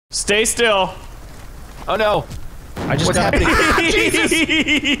Stay still. Oh no. What's happening?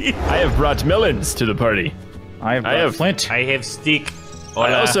 I have brought melons to the party. I have flint. I have stick.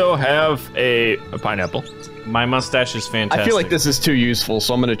 I also have a pineapple. My mustache is fantastic. I feel like this is too useful,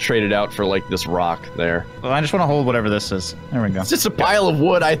 so I'm gonna trade it out for like this rock there. Well, I just want to hold whatever this is. There we go. It's just a pile of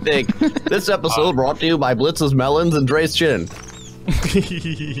wood, I think. This episode brought to you by Blitz's Melons and Dre's Chin.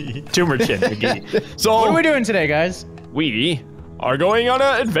 Tumor chin, McGee. So What are we doing today, guys? We are going on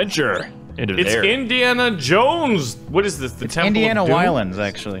an adventure into It's there. Indiana Jones. What is this? The Temple Indiana of Doom? Ylands,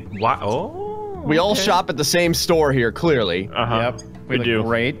 actually. Oh. we all shop at the same store here, clearly. Yep. We look do.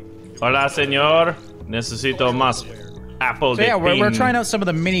 Great. Hola, señor. Necesito más apple So yeah, de we're pin. trying out some of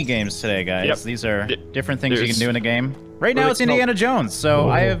the mini games today, guys. Yep. These are different things you There's can do in a game. Right now, really it's Indiana Jones, so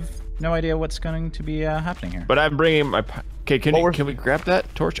I have no idea what's going to be happening here. But I'm bringing my. Okay, can we grab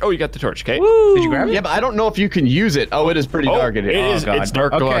that torch? Oh, you got the torch. Okay. Did you grab it? Yeah, but I don't know if you can use it. Oh, it is pretty dark in here. It is. God. It's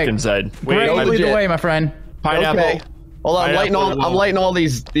dark Okay. inside. Great, no, lead the legit. way, my friend. Pineapple. Okay. Hold on, I'm lighting all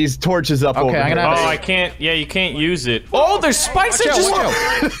these torches up over I'm here. gonna have Oh, I can't. Yeah, you can't use it. Oh, there's spikes that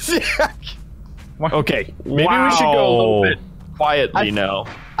just. Okay, maybe we should go a little bit quietly now.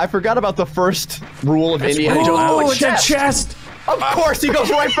 I forgot about the first rule of Indiana Jones. Oh, it's a chest. Of course, he goes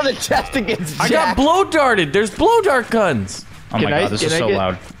right for the chest against I Jack. got blow darted. There's blow dart guns. Oh my god, this is so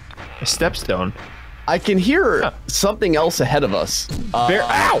loud. A stepstone. I can hear something else ahead of us.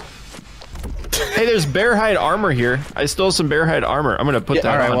 Ow! Hey, there's bear hide armor here. I stole some bear hide armor. I'm gonna put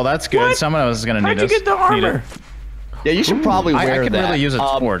that All right, on. well that's good. What? Someone else is gonna need How'd you this. get the armor? Yeah, you should probably I wear can that. really use a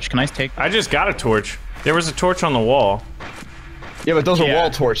torch. Can I take? I just got a torch. There was a torch on the wall. Yeah, but those are Yeah.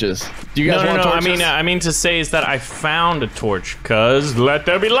 wall torches. Do you guys No. want torches? I mean to say is that I found a torch. Cause let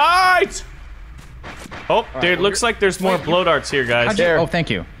there be light. Oh, dude, looks like there's more blow darts here, guys. There. Oh,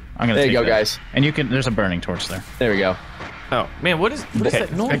 thank you. I'm gonna. There you take go, that. guys. And you can. There's a burning torch there. There we go. Oh, Man, what is okay.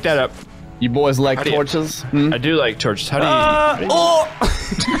 that noise? Pick that up. You boys like do you- torches? Hmm? I do like torches. How do you? Oh,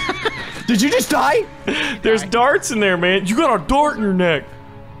 Did you just die? there's darts in there, man. You got a dart in your neck.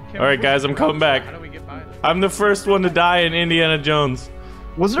 All right, guys, I'm coming back. How do we get by this? I'm the first one to die in Indiana Jones.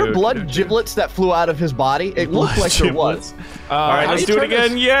 Was there blood giblets that flew out of his body? It looked like there was. All right, how let's do do you it turn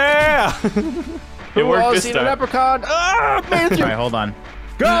again. Yeah. It worked this An time. leprechaun. Ah, man, All right, hold on.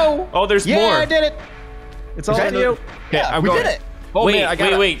 Go! Oh, there's Yeah, more. I did it. It's all on you. Okay, I'm we going. did it. Oh, Wait, man, I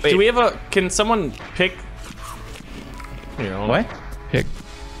gotta, wait. Do we have a? Can someone pick? Here, hold on. What? pick?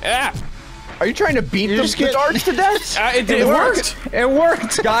 Ah! Are you trying to beat the darts to death? It worked. It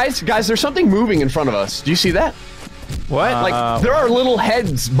worked. Guys, there's something moving in front of us. Do you see that? What? Like, there are little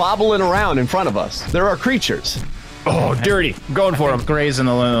heads bobbling around in front of us. There are creatures. oh, dirty. I'm going for him. Graze in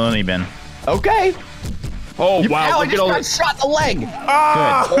the loony bin. Okay. Oh, Ow, wow. I Look at just all got this. shot in the leg.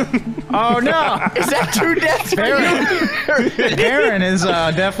 Good. Oh no! Is that 2 deaths? Aaron is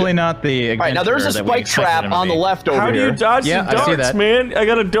definitely not the. All right, now there's a spike trap on the left over How do here. you dodge Yeah, the I see darts, that. man? I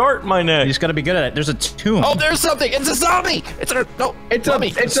got a dart in my neck. You just got to be good at it. There's a tomb. Oh, there's something. It's a zombie. It's a no. It's a,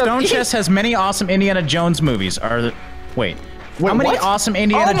 it's Stone a, Chest has many awesome Indiana Jones movies. Wait. How many what? awesome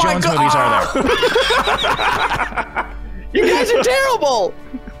Indiana Oh my Jones God. movies are there? You guys are terrible.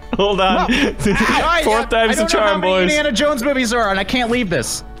 Hold on. Fourth time's the I don't know how charm, many boys. Indiana Jones movies are, and I can't leave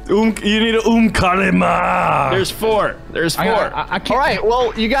this. You need a kalima. There's 4. There's 4. I can't. All right,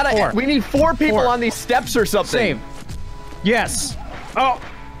 well, you gotta. 4. We need 4 people Four. on these steps or something. Save. Yes. Oh,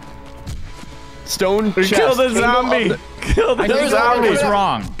 Stone chest. Kill the Kingdom zombie. of the- Kill the I think zombie. that was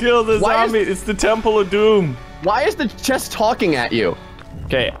wrong. Kill the Why is- zombie. It's the Temple of Doom. Why is the chest talking at you?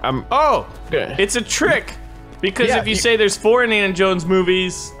 Okay, I'm. Oh, Good. it's a trick. Because Yeah, if you say there's 4 Indiana Jones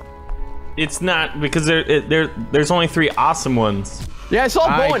movies, it's not because there's only 3 awesome ones. Yeah, I saw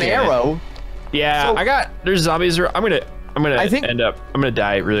I bow and get it. arrow. Yeah, So- there's zombies. I'm gonna I think- end up. I'm gonna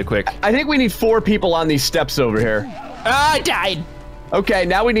die really quick. I think we need 4 people on these steps over here. I died. Okay,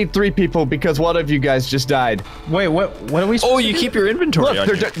 now we need 3 people because one of you guys just died. Wait. What are we? Oh, you keep your inventory on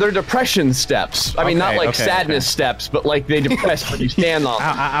Look, you. they're depression steps. I mean, not Okay, like okay, sadness steps, but like they depress when you stand on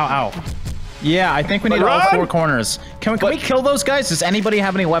them. Ow. Yeah, I think we need all Run! 4 corners. Can we kill those guys? Does anybody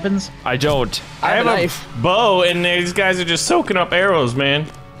have any weapons? I don't. I have a a knife. bow, and these guys are just soaking up arrows, man.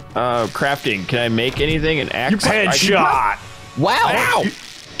 Crafting. Can I make anything? An axe? Headshot. Wow. Ow!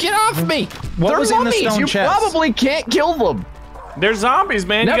 Get off me! What They're was in the mummies. stone You chest? probably can't kill them. They're zombies,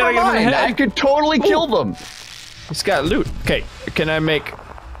 man. You Never gotta get them in mind. the I head. could totally kill them. It's got loot. Okay, can I make?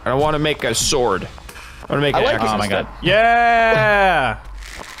 I want to make a sword. I want to make an like axe. it. Oh my instead. god. Yeah.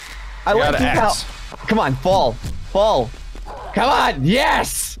 I like got to an how. axe. Come on, fall. Come on,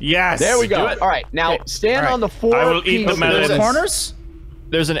 yes. Yes. There we go. Do it. All right, now Okay. stand All right. on the 4 I will eat the pieces. melons. Corners?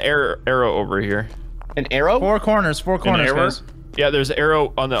 There's an arrow over here. An arrow? 4 corners. 4 corners, error? guys. Yeah, there's an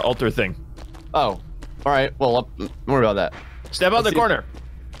arrow on the altar thing. Oh. All right. Well, don't worry about that. Step out the corner.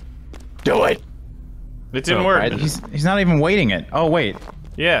 Do it. It didn't work. right. He's not even weighting it. Oh wait,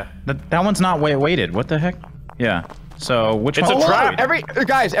 Yeah. that one's not weighted. What the heck? Yeah. So which It's one? a Hold trap.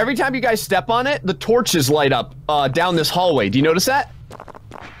 on. Every time you guys step on it, the torches light up down this hallway. Do you notice that?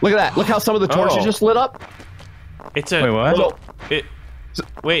 Look at that. Look how some of the torches just lit up. It's a. Wait, what? So,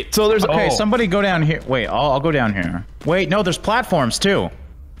 Wait. so there's Okay, oh. somebody go down here. Wait, I'll go down here. Wait, no, there's platforms too.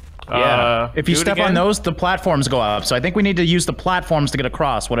 If you do it step on again? those, the platforms go up. So I think we need to use the platforms to get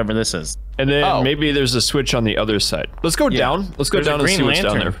across, whatever this is. And then Oh. maybe there's a switch on the other side. Let's go down. Let's go There's a down and green see what's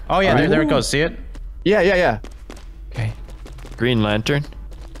down lantern. there. Oh yeah, there it goes. See it? Yeah. Okay. Green lantern.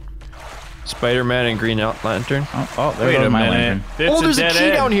 Spider-Man and Green Lantern. Oh, there Wait goes a my minute. lantern. It's Oh, there's a dead key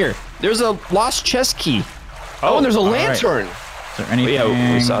end. down here. There's a lost chest key. Oh, and there's a right. lantern. Is there anything?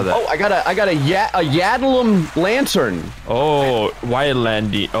 Yeah, we saw that. Oh, I got a Yadlum lantern. Oh,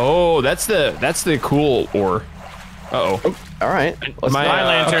 Ylandy. Oh, that's the cool ore. Uh oh. All right. Let's My, My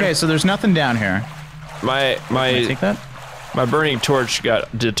lantern. Okay, so there's nothing down here. My Can I take that? my burning torch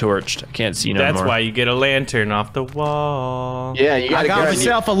got detorched. I can't see no That's more. why you get a lantern off the wall. Yeah, you I gotta got grab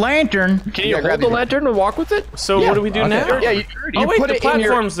myself a lantern. Can you Yeah, grab hold the it. lantern and walk with it? So Yeah, what do we do okay. now? Yeah, you oh wait, put the it in your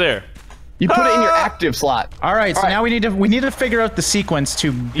platform's there. you put it in your active slot. All right, so All right. now we need to figure out the sequence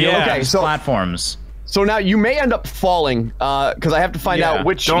to build Yeah. these Okay, so- platforms. So now you may end up falling because I have to find Yeah, out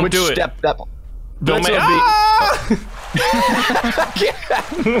which don't do it. step that. Don't That's make. gonna be- Ah!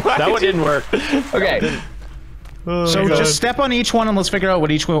 That one didn't work. Okay. So just step on each one and let's figure out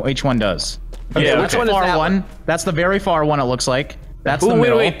what each one does. Okay, Yeah, which okay. one is far that one? That's the very far one. It looks like. That's the Oh, wait,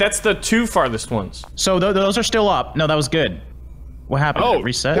 middle. wait, that's the two farthest ones. So those are still up. No, that was good. What happened? Did it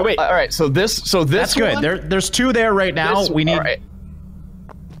reset. Wait. All right. So this. That's good. one- There's two there right now. this- We need. all right.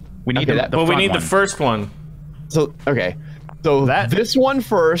 We need Okay, the, that- the Well, we front need one. the first one. So okay. So this one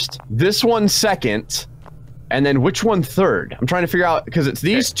first. This one second. And then which one third? I'm trying to figure out because it's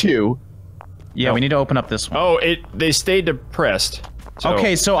these two. Yeah, we need to open up this one. Oh, they stayed depressed. So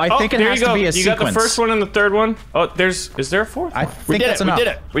Okay, so I Oh, think it there has you go. to be a You sequence. got the first one and the third one. Oh, is there a fourth? I one? we think did that's it. enough. We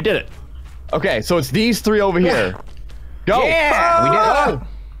did it. We did it. Okay. So it's these three over here. Go. Yeah, we did it.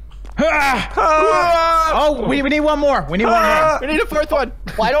 Oh, we need one more. We need one more. We need a fourth one.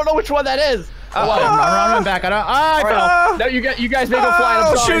 Well, I don't know which one that is. I'm running back. I fell. Now you guys may go flying.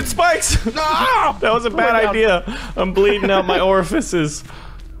 Oh, I'm sorry. shoot, spikes! That was a bad down. idea. I'm bleeding out my orifices.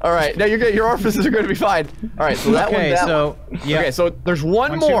 All right. Now you're good. Your orifices are going to be fine. All right. So that Okay, one. That so one. yeah, Okay. So there's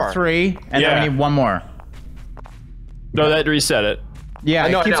one 1, 2, more. 3, and Yeah. then we need one more. No, that reset it. Yeah, I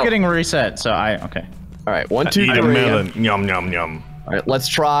know, it keeps I know. getting reset. So okay. All right. 1, 2, Eat 3. a melon. Yum, yum, yum. All right. Let's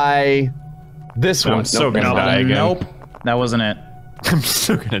try this one. I'm so Nope, gonna that's not die it. again. Nope, that wasn't it. I'm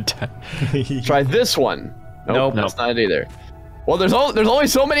still gonna die. Try this one. Nope. That's not it either. Well, there's only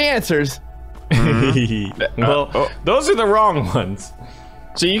so many answers. Well, those are the wrong ones.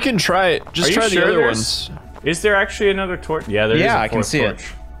 So you can try it. Just Are you try the sure other there's- ones. Is there actually another torch? Yeah, there is. Yeah, a I can fourth see it.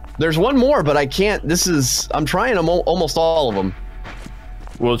 torch. There's one more, but I can't. I'm trying them almost all of them.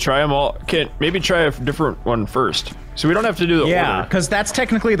 We'll try them all. Maybe try a different one first. So we don't have to do the Yeah, order. because that's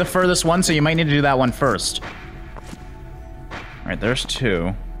technically the furthest one, so you might need to do that one first. All right, there's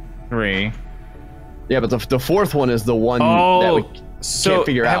 2, 3. Yeah, but the fourth one is the one that Oh, we so can't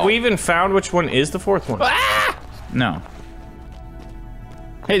figure have out. we even found which one is the fourth one? No.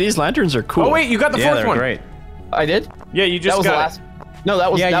 Hey, these lanterns are cool. Oh wait, you got the Yeah, fourth they're one. great. I did. Yeah, you That just was the got last. No, that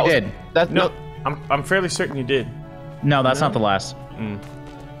was. Yeah, that you was, did. That it. No, I'm fairly certain you did. No, that's not the last.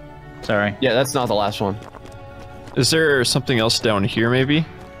 Sorry. Yeah, that's not the last one. Is there something else down here maybe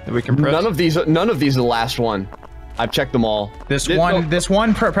that we can press? None of these are the last one. I've checked them all. This Did- one, no, this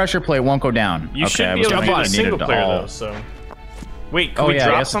one pressure plate won't go down. You okay, should I be was able to thinking do I the needed single to player all- though. So, wait, can Oh we yeah, I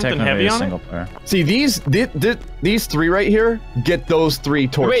drop guess something technically heavy it is on single it? player. See these three right here get those 3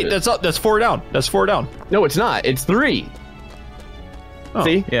 torches. Wait, that's 4 down. That's 4 down. No, it's not. It's 3. Oh.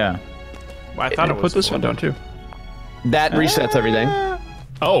 See, Yeah. Well, I thought it was Put this one down too. that resets everything.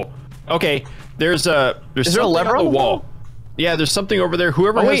 Oh, okay. There's there a something lever on on the the wall. Yeah, there's something over there.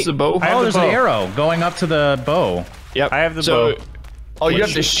 Whoever has wait. the bow. I have Oh, the there's an bow. arrow going up to the bow. Yep. I have the so, bow. Oh, you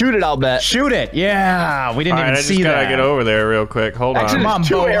have to shoot it. I'll bet. Shoot it! Yeah, we didn't All right, even I just see gotta that. get over there real quick. Hold on. Actually, Come on, there's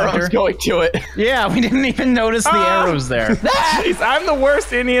 2 bow arrows hunter. going to it. Yeah, we didn't even notice the arrows there. Jeez, I'm the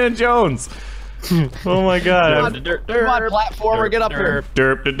worst Indiana Jones. Oh my god. Come on, platformer, get up here.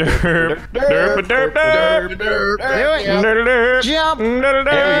 Derp derp derp derp derp derp derp derp. Jump! There we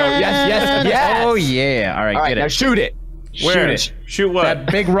go. Yes. Oh yeah! All right, All right, get now it. shoot it. Where? Shoot it. Shoot what?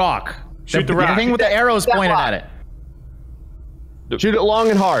 That big rock. Shoot the rock. thing with the arrows That pointed rock. at it. Shoot it long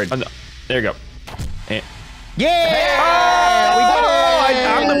and hard. There you go. Yeah! We did it!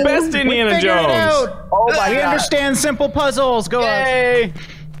 I'm the best Indiana Figured it Jones. out. Oh my He god. understands simple puzzles. Go on. Yay!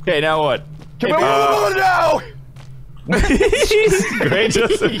 Okay, now what? Can we no! Gray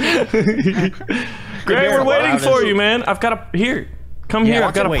just. Gray, we're waiting for you, man. I've got a here. Come here.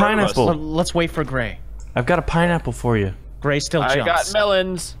 I've got a wait. pineapple. Let's wait for Gray. I've got a pineapple for you. Gray still I jumps. got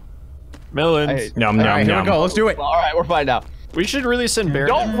melons. Melons. Yum All right, yum here yum. we go. Let's do it. All right, we're fine now. We should really send Baron.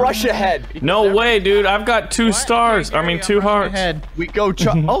 Don't rush ahead. No way, dude. I've got 2 stars. I mean, 2 hearts. We go.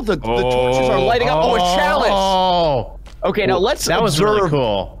 Oh, the torches are lighting up. Oh, a chalice. Oh, Okay, now let's that was observe really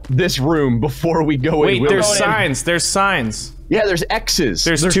cool. this room before we go in. Wait, We'll there's go in. signs. There's signs. Yeah, there's X's.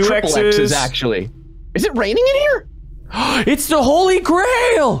 There's 2 triple X's. actually. Is it raining in here? It's the Holy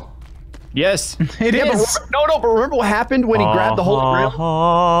Grail. Yes. It Yeah, is. but remember what happened when he grabbed the Holy Grail?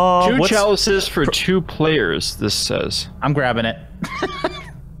 2 What's- chalices for 2 players, this says. I'm grabbing it.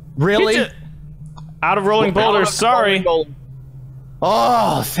 Really? Out of rolling boulders. Sorry.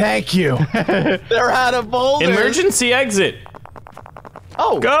 Oh, thank you. They're out of boulders. Emergency exit.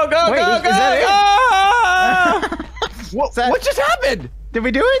 Oh, Go, go, Wait, go, is go, that it? go! what just happened? Did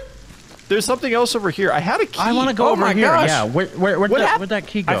we do it? There's something else over here. I had a key. I want to go Oh over my here. gosh. Yeah, where'd that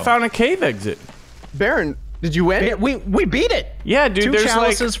key go? I found a cave exit. Baron, did you win? We beat it. Yeah, dude. 2 There's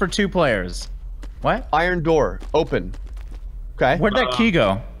chalices for 2 players. What? Iron door, open. Okay. Where'd that key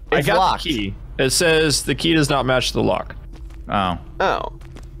go? I It's got locked. the key. It says the key does not match the lock. Oh. Oh.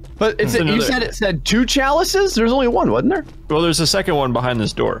 But you another- said it said 2 chalices? There's only 1, wasn't there? Well, there's a second one behind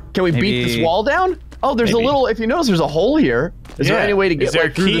this door. Can we beat this Maybe- wall down? Oh, there's Maybe. a little, if you notice, there's a hole here. Is there Yeah. any way to get Is there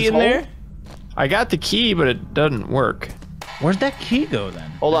like, a through key this in hole? there? I got the key, but it doesn't work. Where'd that key go then?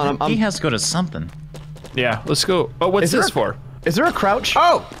 Hold on, That key has to go to something. Yeah, let's go. Oh, what's Is there this a- for? Is there a crouch?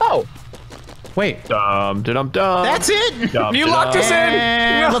 Oh! Oh. Wait. Dum dum dum. That's it. Dum, You dum, locked us in.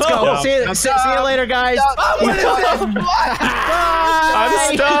 And let's go. No. See you later, guys. What is this?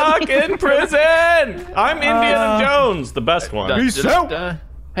 I'm stuck in prison. I'm Indiana Jones, the best one. Dun, dun, dun.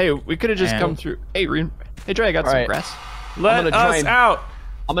 Hey, we could have just And- come through. Hey, hey, Dre, I got some Alright. grass. Let gonna try us and- out.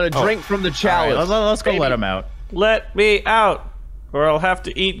 I'm gonna drink from the chalice. Let's go let him out. Let me out, or I'll have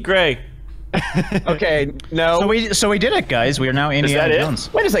to eat Gray. Okay, no. So we did it, guys. We are now Indiana that it?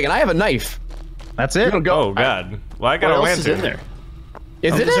 Jones. Wait a second, I have a knife. That's it. We're gonna go. Oh God. Well, I got What a else is lantern in there?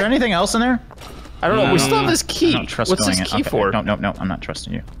 Is it? Is there anything else in there? I don't know. We still have this I key. don't trust What's going this in. key Okay, for? No, I'm not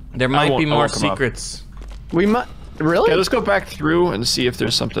trusting you. There might be I more won't come up. secrets. We might. Really? Okay, let's go back through and see if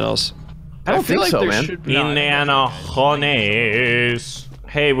there's something else. I don't feel think like so, there man. should be. Indiana Jones.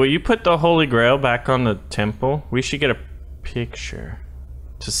 Hey, will you put the Holy Grail back on the temple? We should get a picture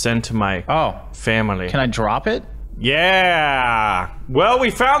to send to my family. Can I drop it? Yeah. Well, we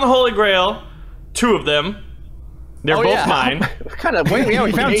found the Holy Grail. 2 of them. They're Oh, both yeah. mine. What kind of Yeah,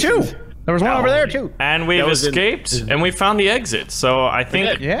 we found 2. There was one over there too. And we've was in- escaped, and we found the exit. So I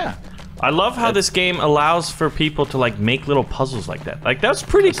think Yeah. I love how this game allows for people to like make little puzzles like that. Like that's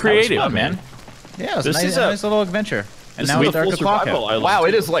pretty creative, Fun, man. Yeah, it's This nice, is a a- nice little adventure. And This now is it's a full dark o'clock survival out. island. Wow,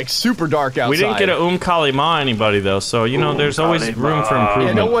 it is like super dark outside. We didn't get a Kali Ma anybody though, so you know there's always room for Yeah,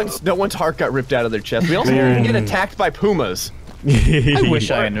 improvement. no one's heart got ripped out of their chest. We also didn't get attacked by pumas. I wish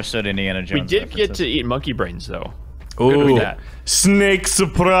I understood Indiana Jones. We did get references. to eat monkey brains, though. Ooh, that. snake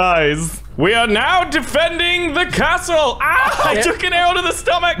surprise! We are now defending the castle. Ah! I took an arrow to the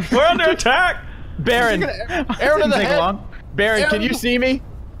stomach. We're under attack. Baron, arrow to Didn't the take head. long. Baron, can you see me?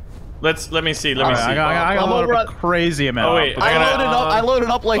 Let me see. Let me see. I got I'm loaded over up a crazy amount. Oh, wait. I loaded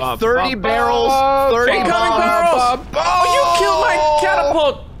up like 30 barrels. 30 Incoming bombs. barrels! Oh, you killed my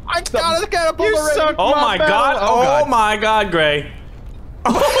catapult! I got the catapult You already. suck. Oh my God! Oh, God. Oh my God, Gray!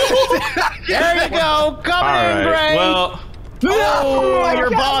 There you go. Coming All in, right. Gray. Well, Oh, my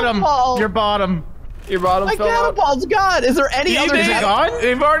your bottom. catapult. Your bottom. Your bottom My fell out. catapult's gone. Is there any other catapult?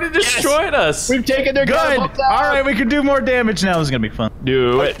 they've already destroyed us. We've taken their Good. catapults out. All right, we can do more damage now. This is gonna be fun.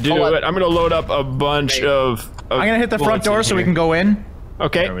 Do it. Do hold on. it. I'm gonna load up a bunch of. I'm gonna hit the front bullets in door so we here. can go in.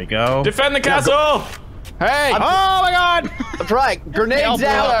 Okay. There we go. Defend the castle! Hey. Oh my God! That's right. Grenades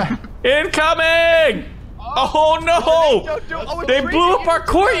out. Incoming! Oh no! They blew up our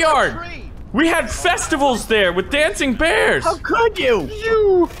courtyard. We had festivals there with dancing bears. How could you?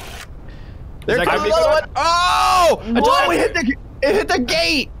 There that comes gonna be another good? one. Oh! What? It hit the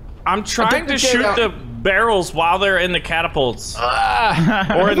gate. I'm trying to the gate shoot out. the barrels while they're in the catapults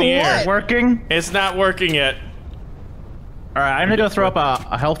Ah. or in the air. Working. It's not working yet. All right, I'm gonna go throw up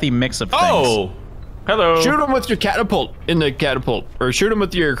a healthy mix of things. Oh, hello. Shoot him with your catapult in the catapult, or shoot him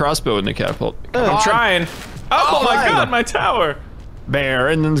with your crossbow in the catapult. I'm trying. Oh, my fine. God, my tower.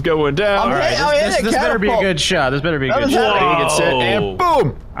 Baron's going down. This better be a good shot. This better be a good shot. Get set, and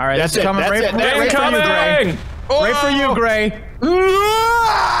boom. All right, That's it's coming right for you, Gray. Right for you, Gray.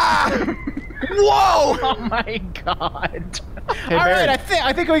 Whoa! Oh my God. Hey, All Baron. right,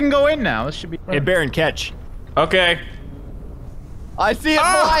 I think we can go in now. This should be. Hey, Baron, catch. Okay. I see it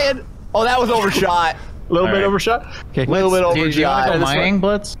flying. Oh, that was overshot. A little bit right. overshot. Okay. A little bit overshot. Do you want to go mining,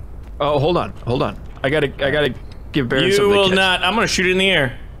 Blitz? Oh, hold on. I gotta give Baron You something will to catch. not. I'm gonna shoot it in the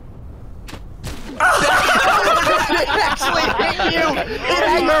air. It actually hit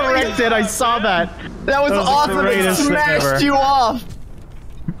you. I saw that. That was awesome. It greatest thing ever. smashed you off.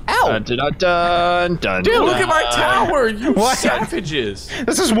 Ow. Dun, dun, dun, dun, Dude, dun. look at my tower, you What? savages!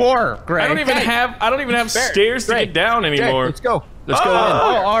 This is war, Gray. I don't even have stairs to get down Jay, anymore. let's go. Let's go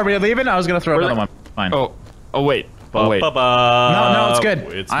Oh, are we leaving? I was gonna throw another one. Fine. in. Oh, wait. Oh, wait. No, it's good.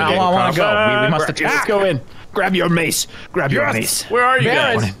 It's I good. want to go. We must Let's attack. go in. Grab your mace. Grab your mace. Where are you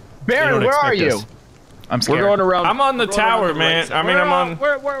Baron, guys? Baron, don't where are expect you? us. I'm scared. We're going around. I'm on the tower, man. I mean, I'm on.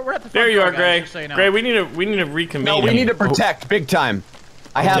 We're at the front There you door, are, guys, Gray. just so you know. Gray, we need to reconvene. No, we need to protect big time.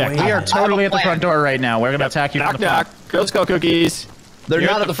 I have. We are totally at the front door right now. We're gonna attack you from Knock, the front. knock. Girl Scout cookies. They're You're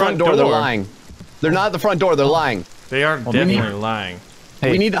not at the front door. They're lying. They're not at the front door. They're lying. They are definitely lying.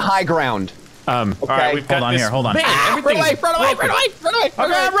 We need the high ground. All right, we've got Hold on this. here. Hold on. Man, everything's Run away! broken. Okay,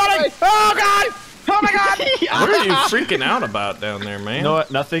 I'm running. Oh God! Oh my God! What are you freaking out about down there, man? You know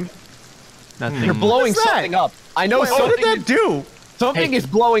what? Nothing. You're blowing What's that? something up. I know What something. did that do? Something is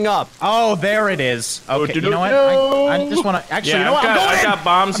blowing up. Oh, there it is. Okay, you know what? I just want to. Actually, Yeah, you know what? I'm going I in. got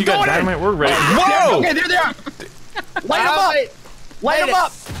bombs. You got going in. dynamite. We're ready. Whoa! Okay, there they are. Light them up. Light them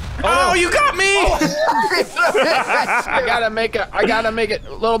up. Oh, you got me! I gotta make it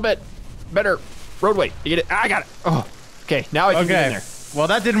a little bit better roadway. You get it? I got it. Oh, okay. Now I can get in Okay. there. Well,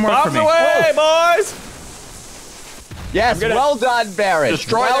 that didn't work Bombs for me. away, boys! Yes, gonna well done, Baron.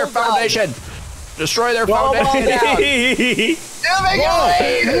 Destroy Well their done. foundation. Destroy their Well foundation. down. Eat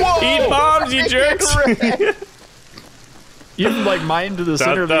Whoa. bombs, you jerks! You like mine to the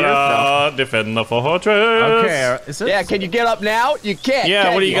center of the earth now. Defend the fortress. Okay, is it? Yeah, can you get up now? You can't. Yeah,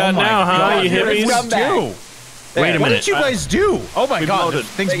 can what do you got my now, huh? God, You you're a hippies? scumbag. Wait There. What did you guys do? Oh my God! loaded. This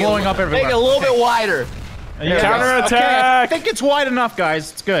thing's blowing up everywhere. Make it a little bit wider. Counterattack. Okay, I think it's wide enough,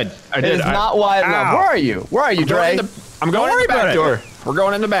 guys. It's good. I It is not wide enough. Ow. Where are you? Where are you, Dre? I'm going in worry the back about it. door. We're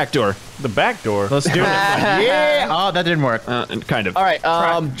going in the back door. The back door. Let's do it. Yeah. Oh, that didn't work. Kind of. All right.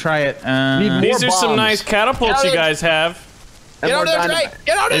 Try it. Need These more are some bombs. nice catapults you guys have. and Get more out there, dynamite. Drake!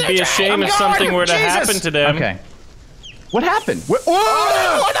 Get out of It'd there, be a Drake! shame if something were to happen to them. Okay. What happened? What?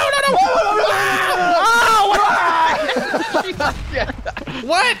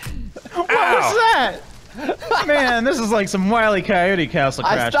 What? What was that? Man, this is like some Wile E. Coyote Castle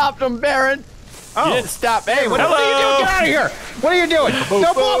crash. I stopped him, Baron. You didn't stop. Hey, What are you doing? Get out of here! What are you doing?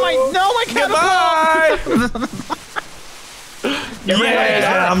 Don't blow my catapult! Goodbye!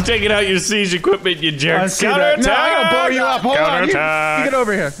 Yeah, I'm taking out your siege equipment, you I jerks. see that. Counterattack! No, I'm gonna blow you up. Hold on. You Counterattack. get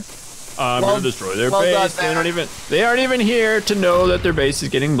over here. I'm Well- gonna destroy their well done, base. They aren't even here to know that their base is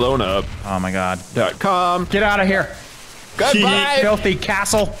getting blown up. Oh my God. .com. Get out of here. Goodbye. Filthy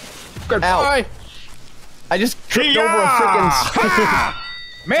castle. Goodbye. I just tripped over a freaking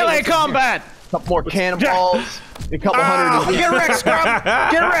Melee combat. couple more cannonballs. A couple hundred. Get wrecked, scrub.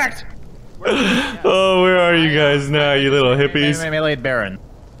 Get wrecked. Oh, where are you guys now, you little hippies? Melee Baron.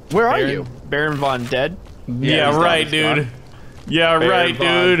 Where are you? Baron Von Dead. Yeah, right, dude. Yeah, right, Von.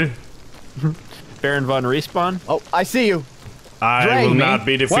 dude. Baron Von Respawn. Oh, I see you. I Dre, will me? not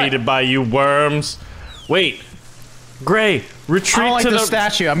be defeated by you worms. Wait, Gray, retreat I don't like to the the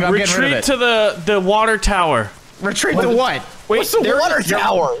statue. I'm getting rid of retreat it. to the water tower. Retreat to what? Wait, What's the water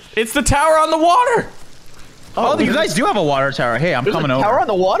tower? It's the tower on the water. Oh, you guys do have a water tower. Hey, I'm There's coming a over. tower on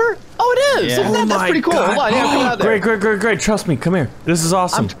the water? Oh, it is. Yeah. Look at that. That's pretty cool. Hold on, yeah, I'm coming out there. Great. Trust me. Come here. This is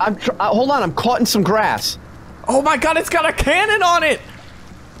awesome. Hold on, I'm caught in some grass. Oh my God! It's got a cannon on it.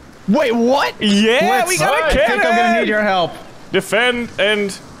 Wait, what? Yeah, we got a I cannon. think I'm gonna need your help. Defend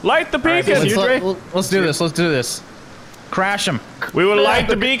and light the Right, beacon. let's do this. Let's do this. Crash them. We will light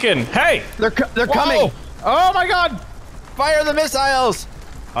the beacon. Hey! They're coming. Oh my God. Fire the missiles.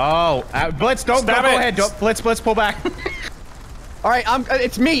 Oh, Blitz, don't Stop go it. ahead. Don't, Blitz, pull back. All right,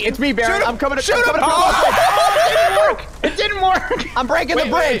 it's me, Baron. Shoot him. I'm coming. Shoot I'm him. coming across. It didn't work. I'm breaking the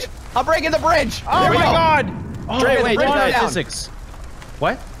bridge. I'm breaking the bridge. Oh There we my go. God. Oh, Dre, the wait, bridge Dre, down. physics.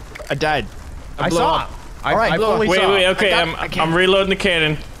 What? I died. I blew saw. up. I, All right, I blow up. fully Wait, saw. okay, I'm reloading the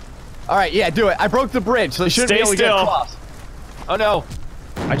cannon. All right, yeah, do it. I broke the bridge, so they shouldn't Stay be able to get still. across. Oh no.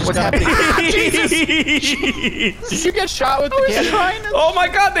 I just What's got happening? Did you get shot with the cannon? Oh my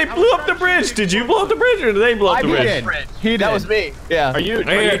God! They blew up the bridge. Did you blow up the bridge, or did they blow up the I bridge? did. He did. That was me. Yeah. Are you?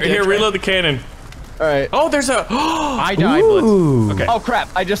 Here, reload the cannon. All right. Oh, there's a. I died, Blitz. Okay. Oh crap!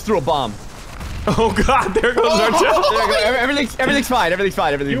 I just threw a bomb. Oh God! There goes our town. There you go. Everything's fine. Everything's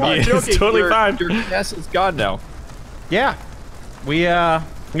fine. Everything's are fine. Yeah, it's totally fine. Your castle's gone now. Yeah. We Yeah,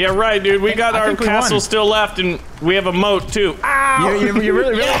 right, dude. We got I our think we castle won. still left, and we have a moat too. Ow! You really think you're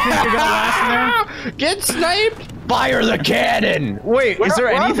gonna last in there? Get sniped! Fire the cannon! Wait, is there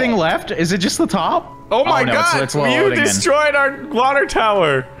where are anything they? left? Is it just the top? Oh my no, God! it's You loading in. destroyed our water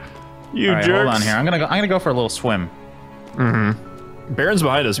tower. You All right, jerks. hold on here. I'm gonna go for a little swim. Baron's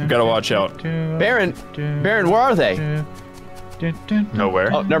behind us. We gotta watch out. Baron, where are they? Nowhere.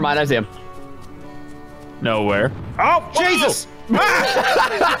 Oh, never mind. I see him. Nowhere. Oh, Jesus! Da,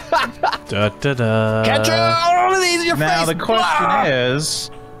 da, da. Catch all of these in your Now face. the question is,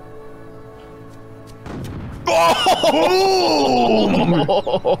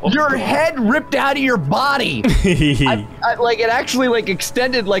 Your head ripped out of your body. Like it actually like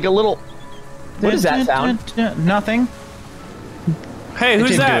extended like a little. What does that sound? Nothing. Hey, It who's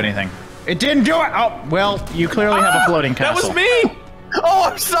didn't that? do anything. It didn't do it. Oh, well, you clearly have a floating That castle. was me. Oh,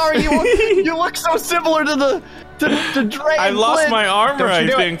 I'm sorry. You look so similar to the dragon. I lost my armor, Don't I you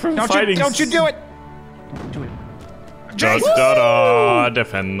do think, it. from Don't fighting. You, don't you do it. Da, da, da,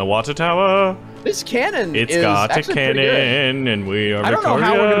 defend the water tower. This cannon It's is got a actually pretty good. cannon, and we are I don't know victorious.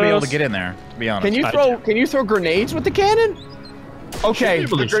 how we're gonna be able to get in there. To be honest. Can you throw grenades with the cannon? Okay,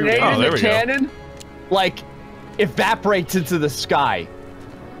 able the to shoot grenade it. Oh, in there the we go. cannon, like, evaporates into the sky.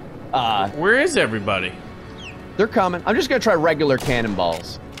 Where is everybody? They're coming. I'm just gonna try regular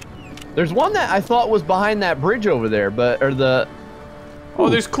cannonballs. There's one that I thought was behind that bridge over there, Oh,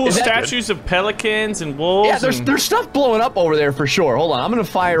 there's cool is that good? statues of pelicans and wolves. yeah, there's stuff blowing up over there for sure. Hold on, I'm gonna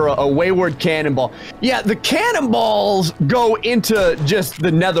fire a wayward cannonball. Yeah, the cannonballs go into just the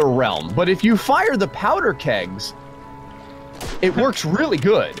nether realm, but if you fire the powder kegs, it works really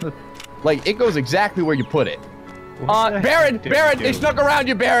good. Like, it goes exactly where you put it. Baron, they snuck around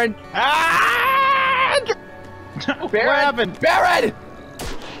you, Baron. Ah! What happened? Baron!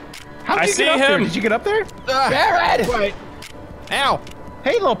 How I did you see get up there? him. Did you get up there? Baron! Wait. Ow.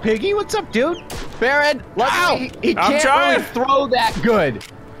 Hey, little piggy, what's up, dude? Baron, he I'm can't trying. really throw that good.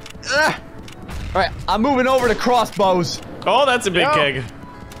 All right, I'm moving over to crossbows. Oh, that's a big No. keg.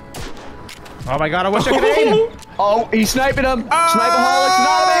 Oh my God, I wish I could aim. Oh, he's sniping him. Ah,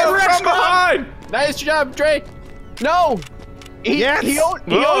 Sniperholic's not from behind. Nice job, Dre. No. He Yes. owed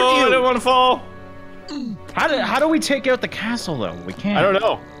Oh, I you. didn't want to fall. How do we take out the castle though? We can't. I don't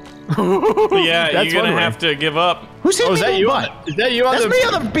know. Yeah, That's you're gonna one way. have to give up. Who's hitting Oh, is me that in you? the On butt? the, is that you on That's the? me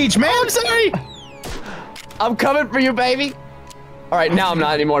on the beach, man. I'm sorry. I'm coming for you, baby. All right, now I'm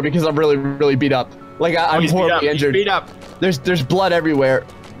not anymore because I'm really beat up. Like I'm He's beat up. horribly He's injured. beat up. There's blood everywhere.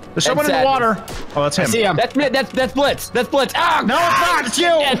 There's someone in the sad. water. Oh, that's him. See him. That's Blitz. That's Blitz. Ah, No, it's not. It's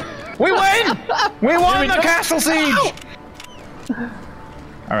you. We win. We won the castle siege.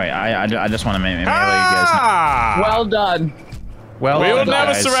 All right, I just want to melee you guys. Ah! well done. Well, We will done,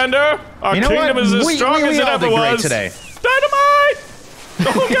 never guys. surrender. Our You know kingdom what? is as We- strong we as it all ever did great was. today. Dynamite!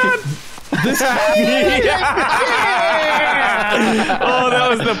 Oh God! Oh, that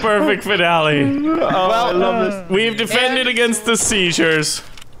was the perfect finale. Well, I love this. We've defended against the seizures.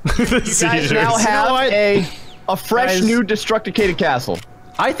 The Guys seizures. now have what? a fresh Guys- new destructicated castle.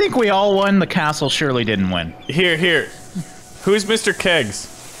 I think we all won. The castle surely didn't win. Here. Who's Mr. Kegs?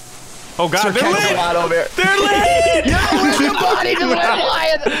 Oh God, they're Kegs a lit! lot over here. They're lit! Your body just went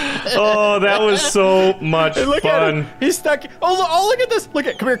flying. Oh, that was so much Look at fun. him. He's stuck. Oh, look at this. Look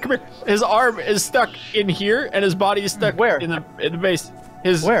at. Come here. His arm is stuck in here, and his body is stuck Where? in the base.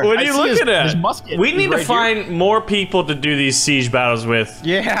 His. Where? What I are you see looking at? His musket. We is need to right find more people to do these siege battles with.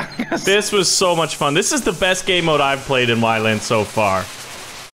 Yeah. This was so much fun. This is the best game mode I've played in Ylands so far.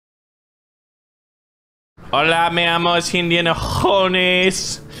 Hola, mi amos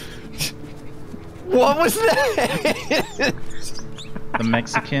indianojones. What was that? The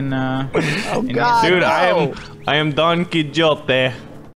Mexican. Oh God! Dude, no. I am Don Quixote.